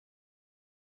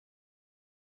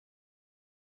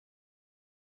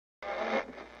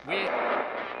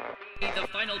With the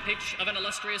final pitch of an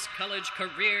illustrious college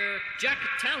career, Jack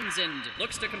Townsend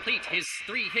looks to complete his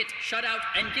 3-hit shutout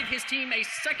and give his team a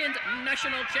second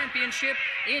national championship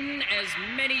in as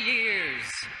many years.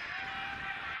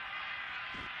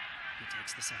 He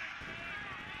takes the sign.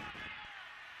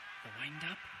 The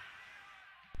wind-up.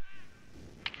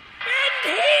 And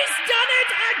he's done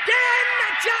it again!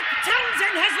 Jack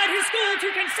Townsend has led his school to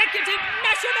consecutive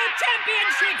national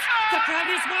championships! The crowd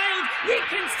is wild! We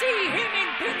can see him in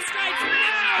pinstripes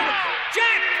now!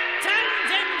 Jack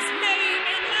Townsend's name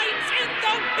enlights in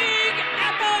the Big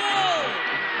Apple!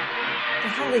 They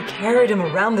probably carried him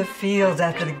around the field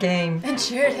after the game. And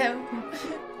cheered him.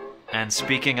 And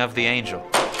speaking of the angel.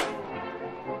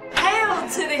 Hail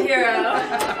to the hero!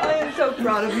 I am so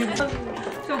proud of you.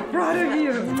 So proud of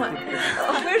you.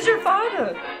 Where's your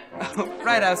father?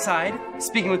 Right outside,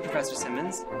 speaking with Professor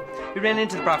Simmons. We ran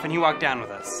into the prof and he walked down with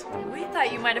us. We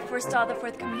thought you might have forestalled the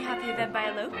forthcoming happy event by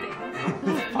eloping.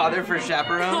 Father for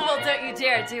chaperone? Well, don't you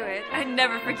dare do it. I'd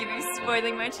never forgive you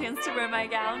spoiling my chance to wear my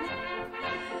gown.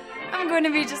 I'm going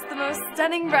to be just the most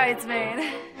stunning bridesmaid.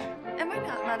 Am I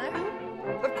not,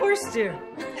 Mother? Of course, dear.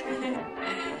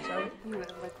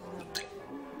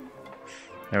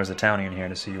 There was a townie in here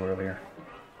to see you earlier.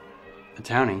 A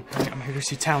townie? I'm here to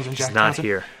see Townsend, Jack He's not Townsend.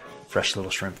 here. Fresh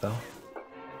little shrimp, though.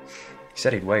 He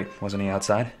said he'd wait. Wasn't he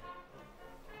outside?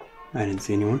 I didn't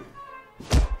see anyone.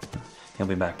 He'll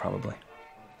be back, probably.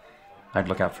 I'd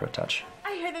look out for a touch.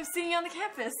 I hear them singing on the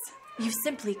campus. You've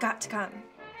simply got to come.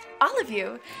 All of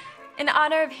you. In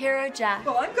honor of Hero Jack.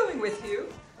 Well, I'm going with you.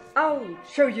 I'll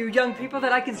show you young people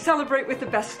that I can celebrate with the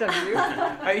best of you.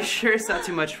 Are you sure it's not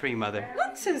too much for you, Mother?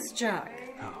 Nonsense, Jack.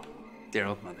 Oh, dear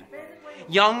old Mother.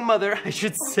 Young Mother, I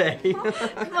should say.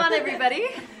 Come on, everybody.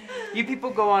 You people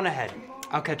go on ahead.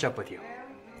 I'll catch up with you.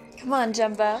 Come on,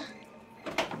 Jumbo.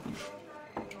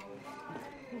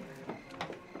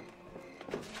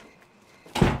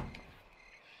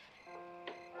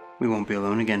 We won't be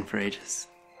alone again for ages.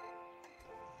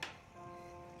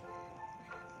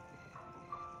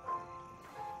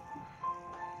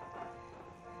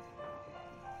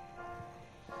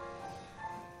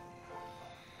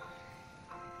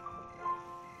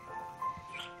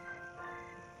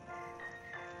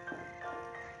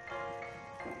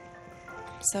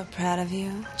 So proud of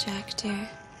you, Jack, dear.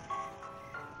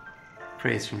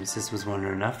 Praise from Sis was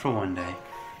wonder enough for one day.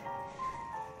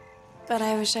 But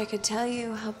I wish I could tell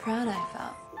you how proud I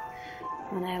felt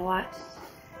when I watched,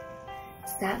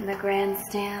 sat in the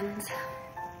grandstand,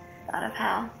 thought of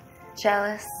how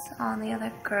jealous all the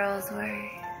other girls were.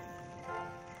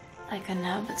 I couldn't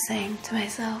help but saying to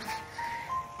myself,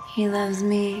 he loves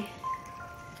me.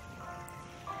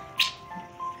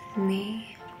 Me.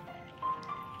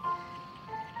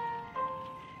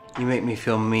 You make me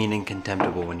feel mean and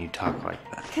contemptible when you talk like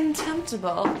that.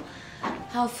 Contemptible?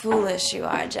 How foolish you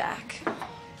are, Jack.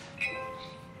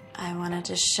 I wanted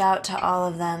to shout to all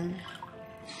of them,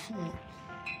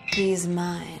 he's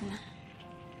mine.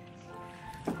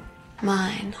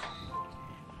 Mine.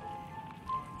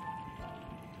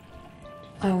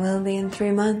 I will be in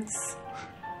 3 months.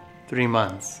 3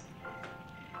 months?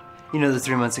 You know the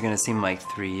 3 months are gonna seem like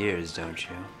 3 years, don't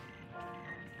you?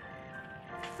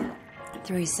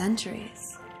 3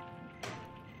 centuries.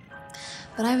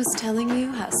 But I was telling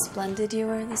you how splendid you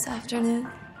were this afternoon.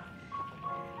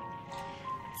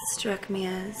 It struck me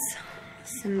as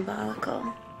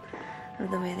symbolical of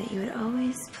the way that you would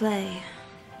always play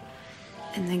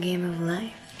in the game of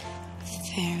life.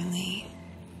 Fairly,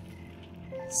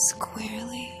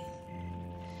 squarely,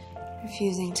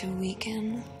 refusing to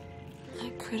weaken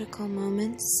at critical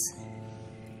moments,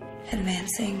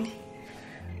 advancing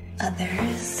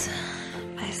others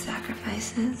by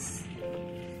sacrifices,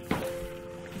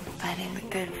 fighting the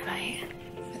good fight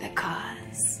for the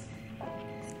cause,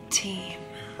 the team,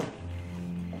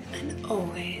 and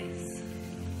always,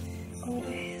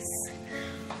 always,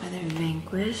 whether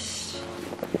vanquished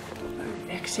or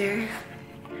victor,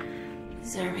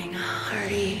 deserving a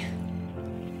hearty,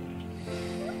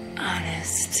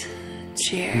 honest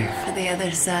cheer for the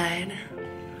other side.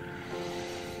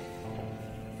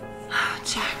 Oh,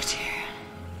 Jack, dear.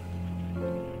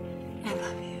 I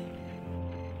love you.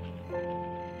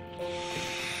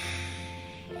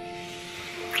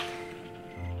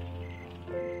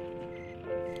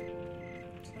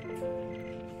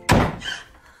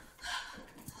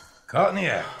 Caught in the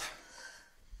act.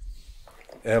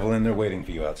 Evelyn, they're waiting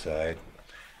for you outside.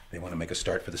 They want to make a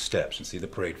start for the steps and see the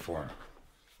parade form.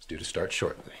 It's due to start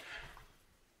shortly.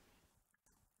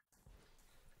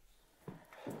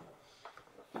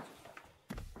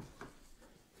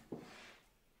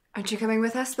 Aren't you coming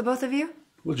with us, the both of you?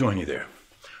 We'll join you there.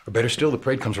 Or better still, the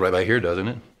parade comes right by here, doesn't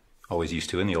it? Always used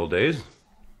to in the old days.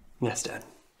 Yes, Dad.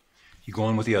 You go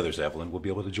on with the others, Evelyn. We'll be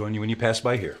able to join you when you pass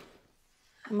by here.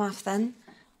 I'm off then.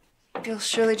 You'll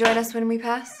surely join us when we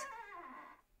pass?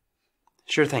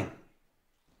 Sure thing.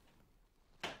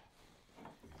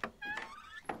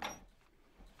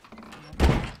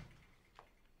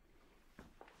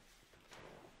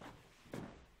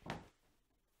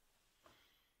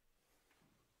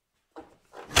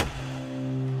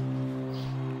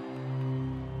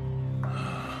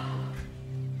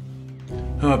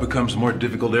 Oh, it becomes more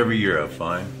difficult every year, I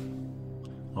find.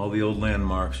 All the old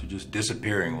landmarks are just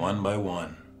disappearing one by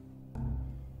one.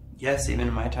 Yes, even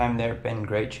in my time there have been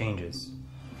great changes.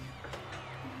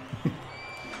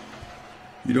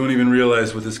 You don't even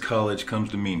realize what this college comes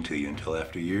to mean to you until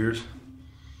after years.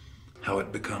 How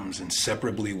it becomes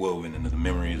inseparably woven into the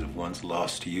memories of one's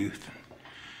lost youth,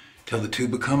 till the two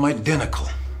become identical.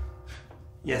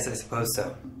 Yes, I suppose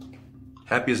so.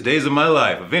 Happiest days of my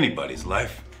life, of anybody's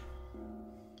life.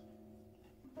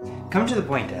 Come to the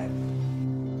point, Dad.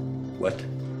 What?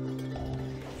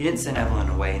 You didn't send Evelyn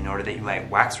away in order that you might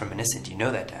wax reminiscent. You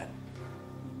know that, Dad.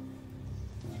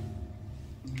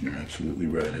 You're absolutely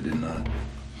right, I did not.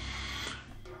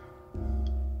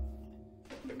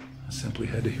 I simply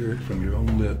had to hear it from your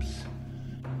own lips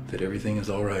that everything is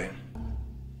all right.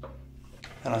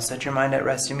 Then I'll set your mind at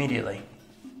rest immediately.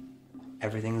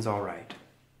 Everything's all right.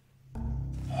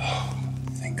 Oh,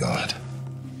 thank God.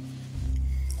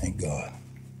 Thank God.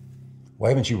 Why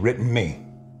haven't you written me?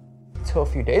 Until a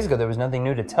few days ago, there was nothing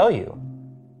new to tell you.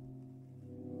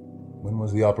 When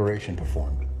was the operation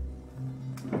performed?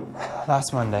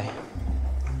 Last Monday.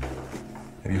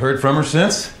 Have you heard from her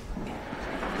since?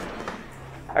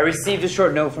 I received a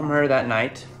short note from her that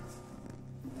night.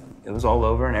 It was all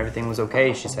over and everything was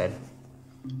okay, she said.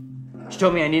 She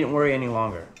told me I needn't worry any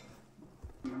longer.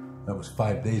 That was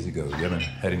 5 days ago. You haven't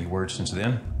had any word since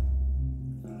then?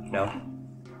 No.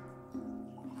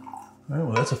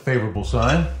 Well, that's a favorable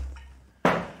sign.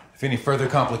 If any further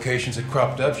complications had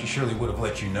cropped up, she surely would have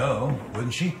let you know,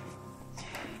 wouldn't she?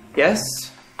 Yes.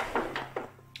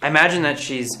 I imagine that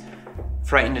she's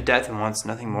frightened to death and wants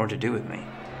nothing more to do with me.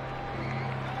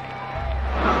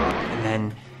 And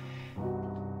then,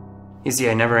 you see,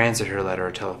 I never answered her letter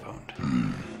or telephoned.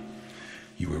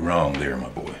 You were wrong there, my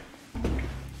boy.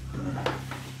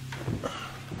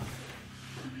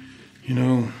 You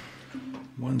know,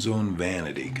 one's own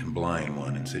vanity can blind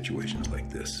one in situations like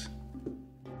this.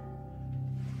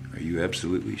 Are you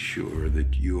absolutely sure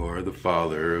that you are the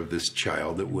father of this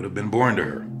child that would have been born to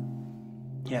her?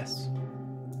 Yes.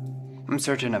 I'm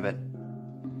certain of it.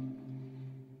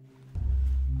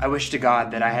 I wish to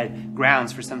God that I had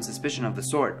grounds for some suspicion of the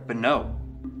sort, but no.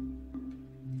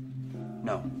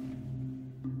 No.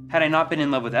 Had I not been in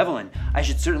love with Evelyn, I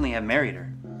should certainly have married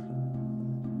her.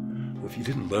 Well, if you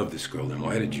didn't love this girl, then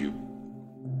why did you?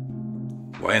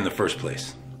 Why in the first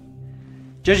place?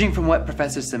 Judging from what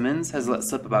Professor Simmons has let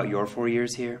slip about your 4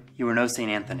 years here, you were no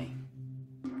St. Anthony.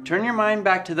 Turn your mind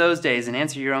back to those days and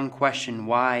answer your own question,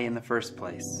 why in the first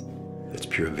place? That's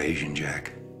pure evasion,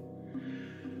 Jack.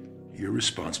 You're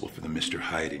responsible for the Mr.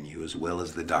 Hyde in you as well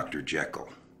as the Dr. Jekyll.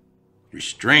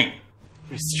 Restraint.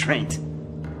 Restraint.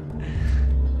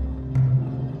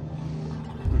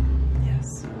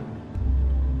 Yes.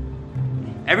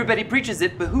 Everybody preaches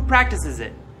it, but who practices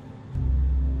it?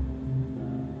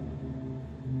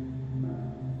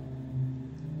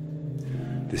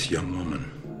 This young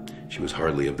woman, she was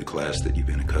hardly of the class that you've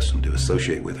been accustomed to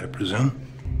associate with, I presume?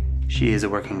 She is a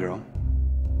working girl.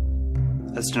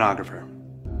 A stenographer.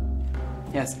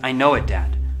 Yes, I know it,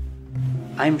 Dad.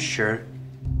 I'm sure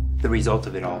the result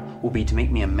of it all will be to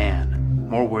make me a man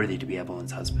more worthy to be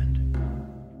Evelyn's husband.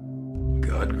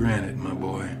 God grant it, my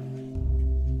boy.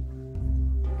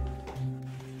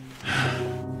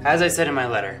 As I said in my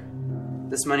letter,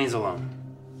 this money is a loan.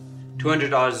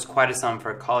 $200 is quite a sum for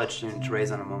a college student to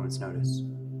raise on a moment's notice.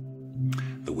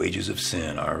 The wages of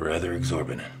sin are rather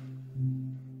exorbitant.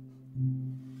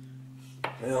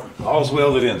 Well, all's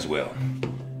well that ends well.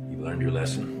 You learned your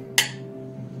lesson.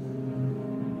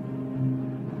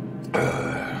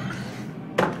 Now,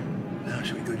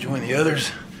 should we go join the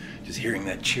others? Just hearing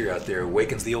that cheer out there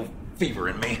awakens the old fever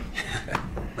in me.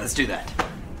 Let's do that.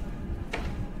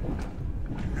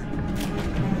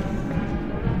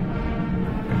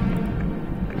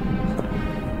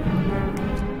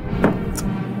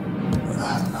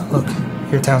 Look,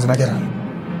 here, Townsend, I gotta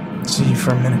see you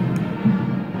for a minute.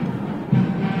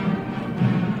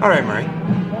 All right, Murray.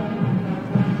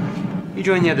 You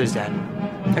join the others, Dad.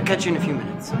 I'll catch you in a few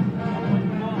minutes.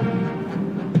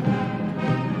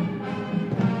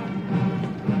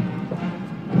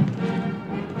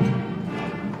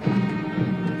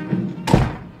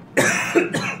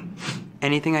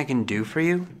 anything I can do for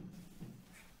you?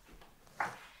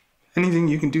 Anything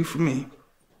you can do for me?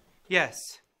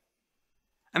 Yes.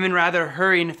 I'm in rather a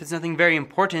hurry, and if it's nothing very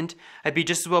important, I'd be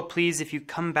just as well pleased if you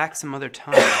come back some other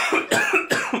time.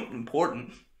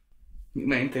 Important? You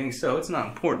may think so. It's not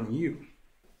important to you.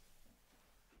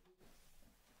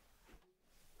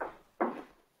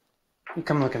 You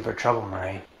come looking for trouble,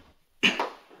 Murray.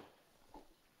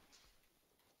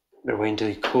 Better wait until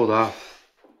you cooled off.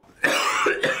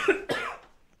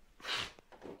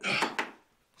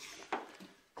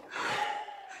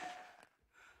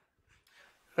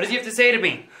 What does he have to say to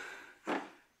me?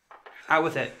 Out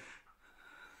with it.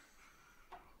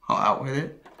 Oh, out with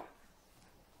it.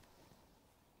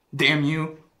 Damn you.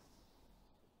 You're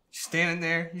standing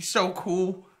there, you're so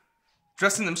cool.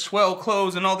 Dressed in them swell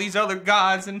clothes and all these other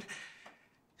gods and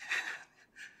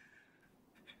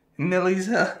Nellie's,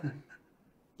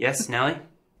 Yes, Nellie?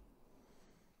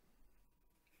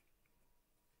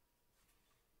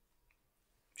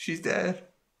 she's dead.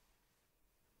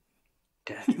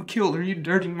 Dead. You killed her, you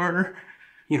dirty murderer.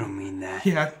 You don't mean that.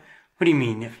 Yeah, What do you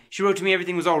mean? She wrote to me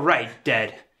everything was all right.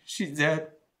 Dead. she's dead.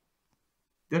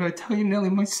 Did I tell you, Nellie,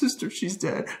 my sister, she's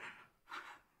dead?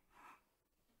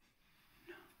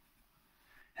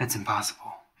 That's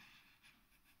impossible.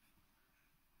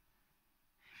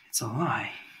 It's a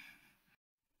lie.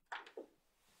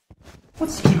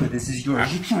 What's the key with this is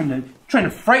yours? You trying to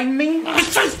frighten me?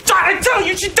 I tell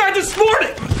you, she died this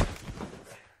morning!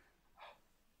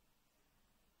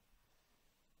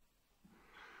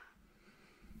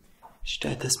 She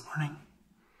died this morning.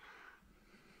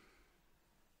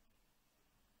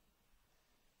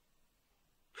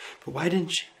 But why didn't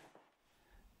she?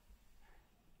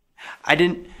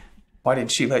 Why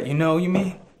didn't she let you know, you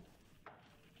mean?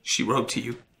 She wrote to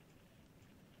you.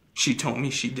 She told me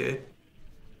she did.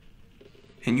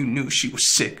 And you knew she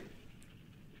was sick.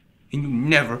 And you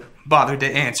never bothered to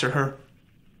answer her.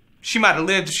 She might have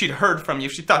lived if she'd heard from you,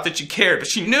 if she thought that you cared, but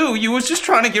she knew you was just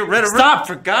trying to get rid of her. Stop,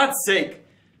 for God's sake!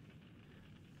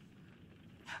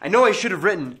 I know I should have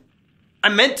written. I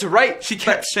meant to write. She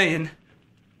kept saying,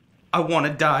 I want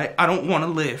to die. I don't want to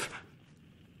live.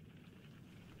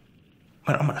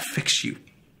 But I'm going to fix you.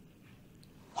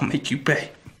 I'll make you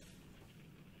pay.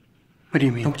 What do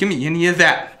you mean? Don't give me any of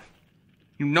that.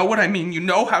 You know what I mean. You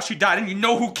know how she died and you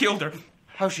know who killed her.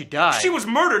 How she died? She was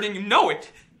murdered and you know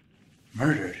it.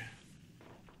 Murdered?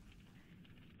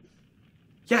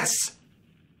 Yes.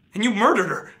 And you murdered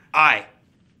her.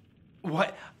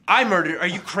 What? I murdered her? Are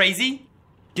you crazy?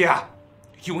 Yeah.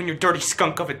 You and your dirty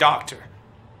skunk of a doctor.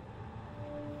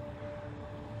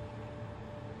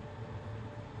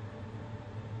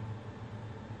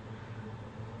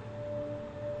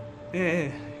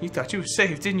 Yeah, you thought you were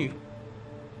safe, didn't you?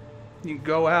 You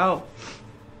go out,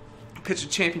 pitch a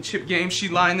championship game, she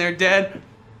lying there dead.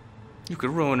 You could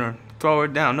ruin her, throw her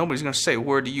down. Nobody's gonna say a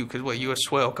word to you, cause what, you a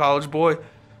swell college boy?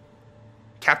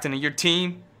 Captain of your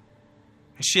team?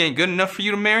 And she ain't good enough for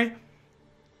you to marry?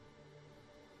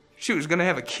 She was gonna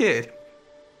have a kid.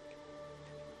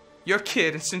 Your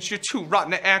kid, and since you're too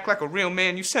rotten to act like a real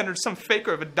man, you send her to some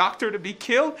faker of a doctor to be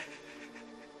killed?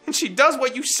 And she does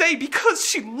what you say because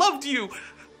she loved you.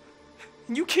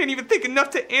 And you can't even think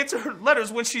enough to answer her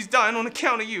letters when she's dying on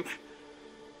account of you.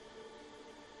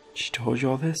 She told you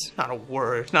all this? Not a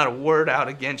word out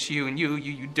against you. And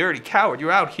you dirty coward.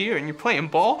 You're out here and you're playing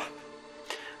ball.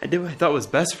 I did what I thought was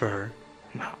best for her.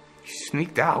 No, you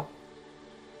sneaked out.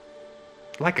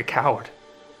 Like a coward.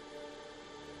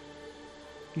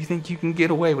 You think you can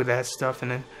get away with that stuff and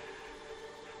then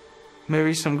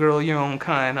marry some girl of your own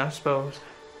kind, I suppose.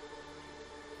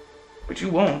 But you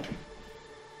won't.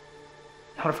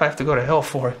 Not if I have to go to hell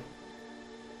for it.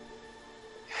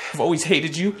 I've always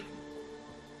hated you.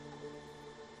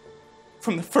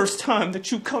 From the first time that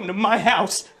you come to my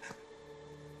house.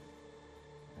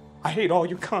 I hate all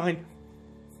your kind.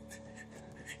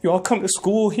 You all come to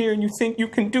school here and you think you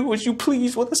can do as you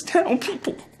please with us town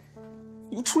people.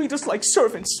 You treat us like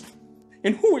servants.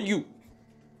 And who are you?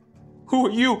 Who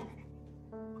are you?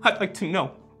 I'd like to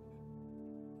know.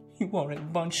 You are a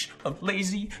bunch of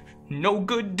lazy,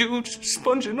 no-good dudes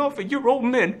sponging off of your old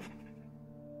men.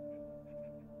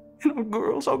 And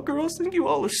our girls think you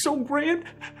all are so grand.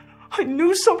 I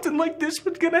knew something like this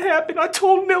was gonna happen. I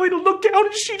told Nellie to look out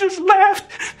and she just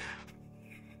laughed.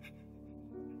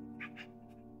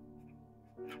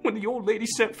 When the old lady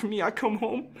sent for me, I come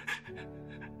home.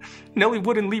 Nellie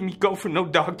wouldn't leave me go for no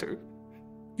doctor.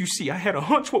 You see, I had a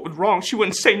hunch what was wrong. She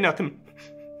wouldn't say nothing.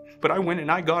 But I went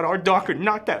and I got our doctor,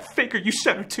 not that faker you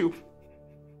sent her to.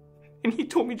 And he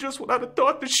told me just what I'd have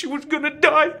thought, that she was gonna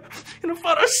die. And if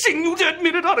I'd have seen you that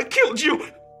minute, I'd have killed you.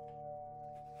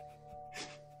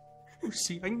 You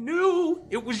see, I knew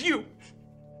it was you.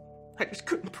 I just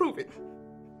couldn't prove it.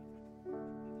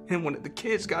 And one of the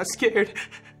kids got scared.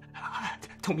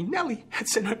 Told me Nellie had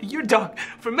sent her to your doc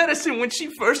for medicine when she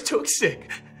first took sick.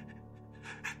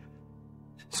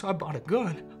 So I bought a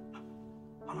gun.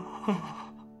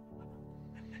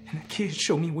 And the kid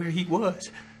showed me where he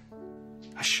was.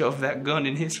 I shoved that gun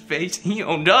in his face. He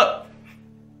owned up.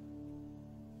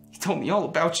 He told me all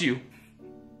about you.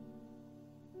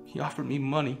 He offered me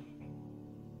money.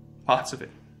 Lots of it.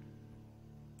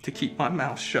 To keep my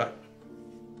mouth shut.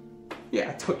 Yeah,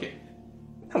 I took it.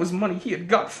 That was money he had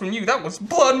got from you. That was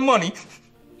blood money.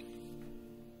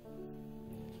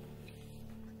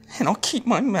 And I'll keep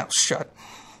my mouth shut.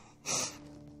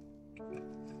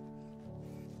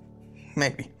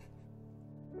 Maybe.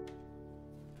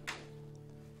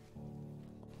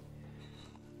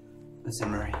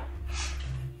 Listen, Murray.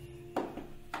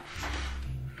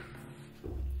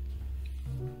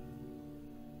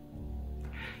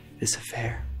 This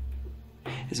affair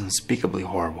is unspeakably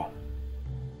horrible.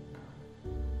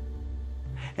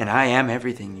 And I am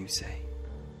everything you say.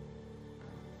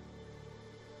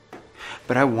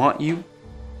 But I want you.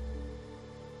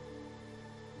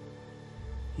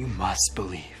 You must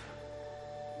believe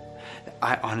that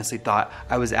I honestly thought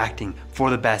I was acting for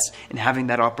the best in having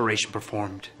that operation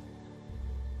performed.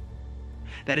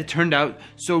 That it turned out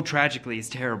so tragically is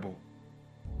terrible.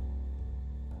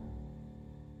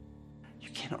 You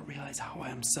cannot realize how I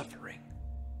am suffering.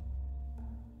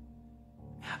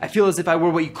 I feel as if I were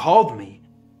what you called me.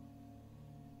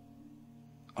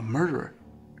 A murderer.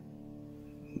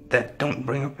 That don't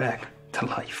bring her back to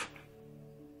life.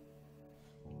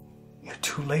 You're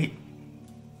too late.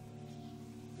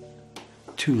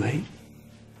 Too late?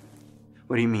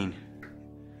 What do you mean?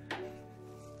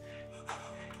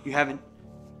 You haven't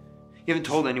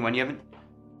told anyone, you haven't...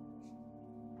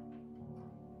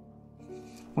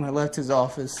 When I left his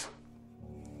office,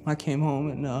 I came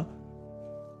home and,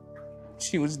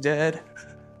 she was dead.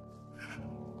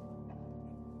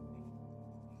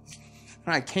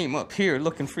 I came up here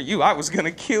looking for you. I was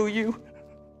gonna kill you.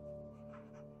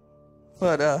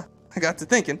 But, I got to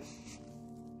thinking.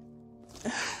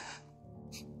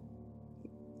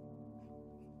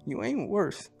 You ain't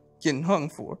worth getting hung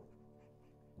for.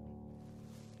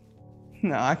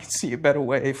 Nah, I can see a better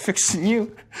way of fixing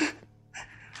you.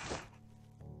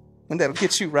 And that'll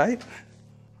get you right.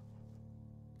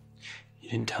 You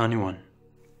didn't tell anyone.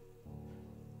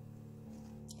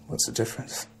 What's the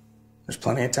difference? There's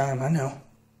plenty of time, I know.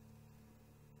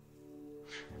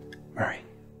 Murray.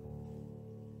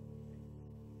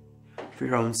 For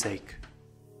your own sake.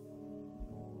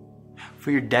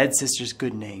 For your dead sister's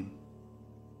good name.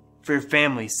 For your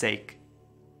family's sake.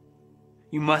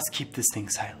 You must keep this thing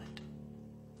silent.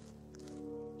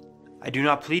 I do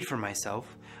not plead for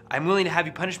myself. I'm willing to have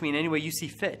you punish me in any way you see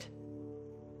fit.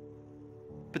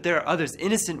 But there are others,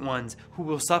 innocent ones, who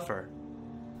will suffer.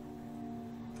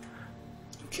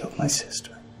 You killed my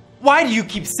sister. Why do you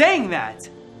keep saying that?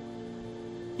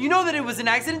 You know that it was an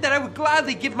accident, that I would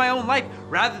gladly give my own life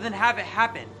rather than have it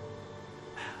happen.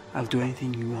 I'll do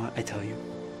anything you want, I tell you.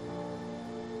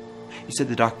 You said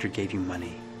the doctor gave you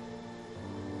money.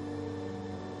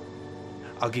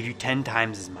 I'll give you 10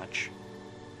 times as much.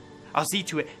 I'll see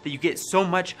to it that you get so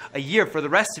much a year for the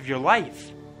rest of your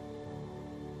life.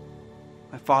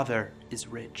 My father is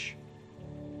rich.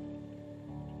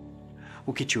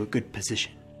 We'll get you a good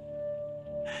position.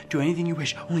 Do anything you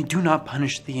wish, only do not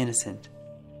punish the innocent.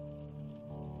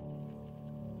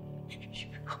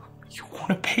 You want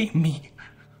to pay me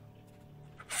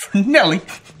for Nellie?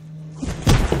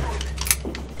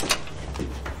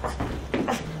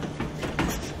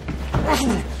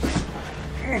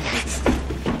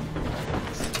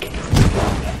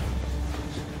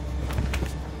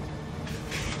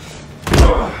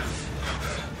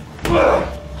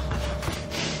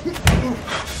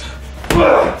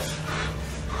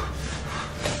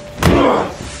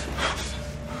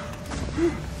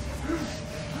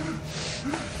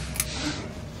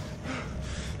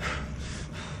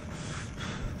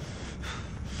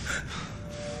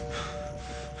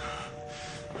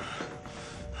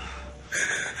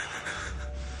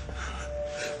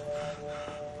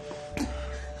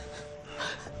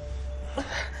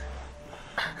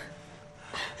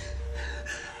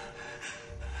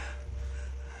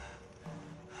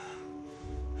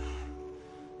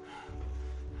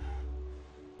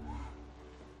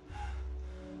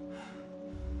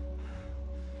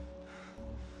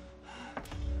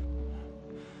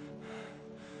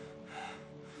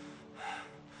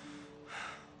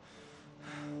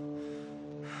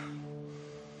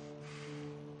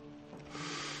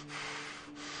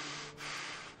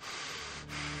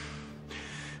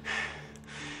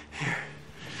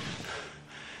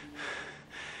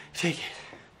 Take it.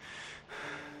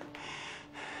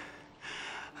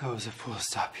 I was a fool to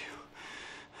stop you.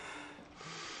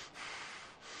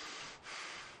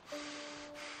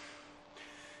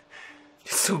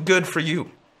 It's so good for you.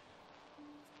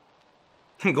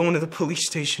 I'm going to the police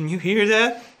station. You hear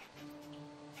that?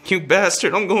 You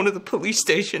bastard, I'm going to the police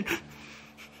station.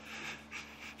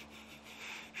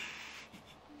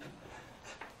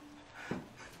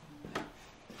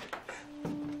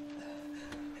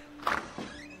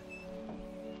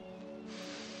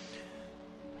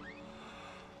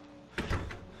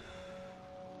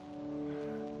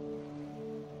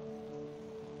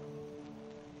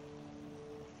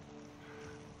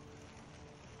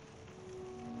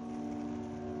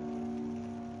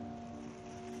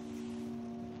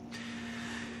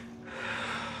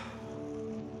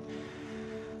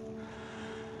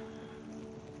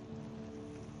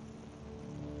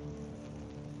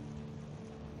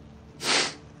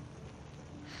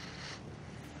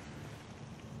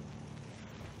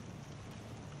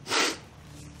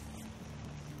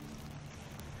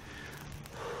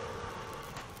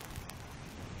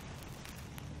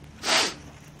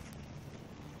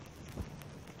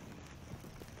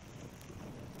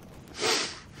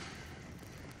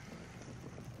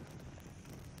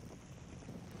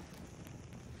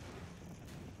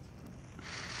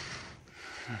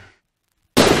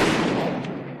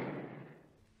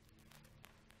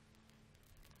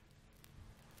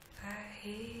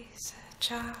 He's a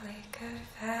jolly good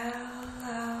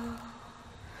fellow,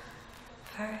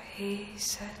 for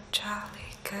he's a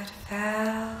jolly good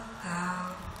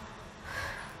fellow,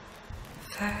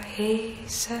 for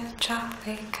he's a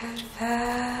jolly good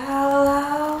fellow,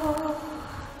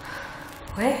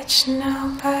 which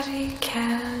nobody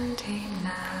can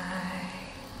deny,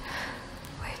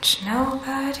 which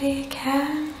nobody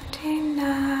can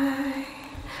deny,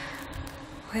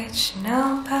 which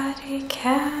nobody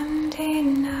can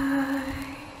deny,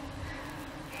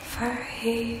 for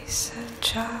he's a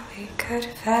jolly good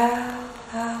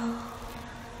fellow,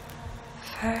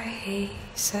 for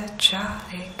he's a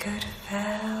jolly good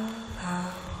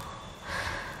fellow,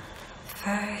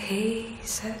 for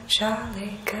he's a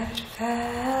jolly good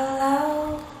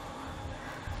fellow,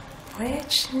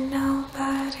 which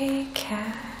nobody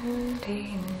can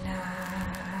deny.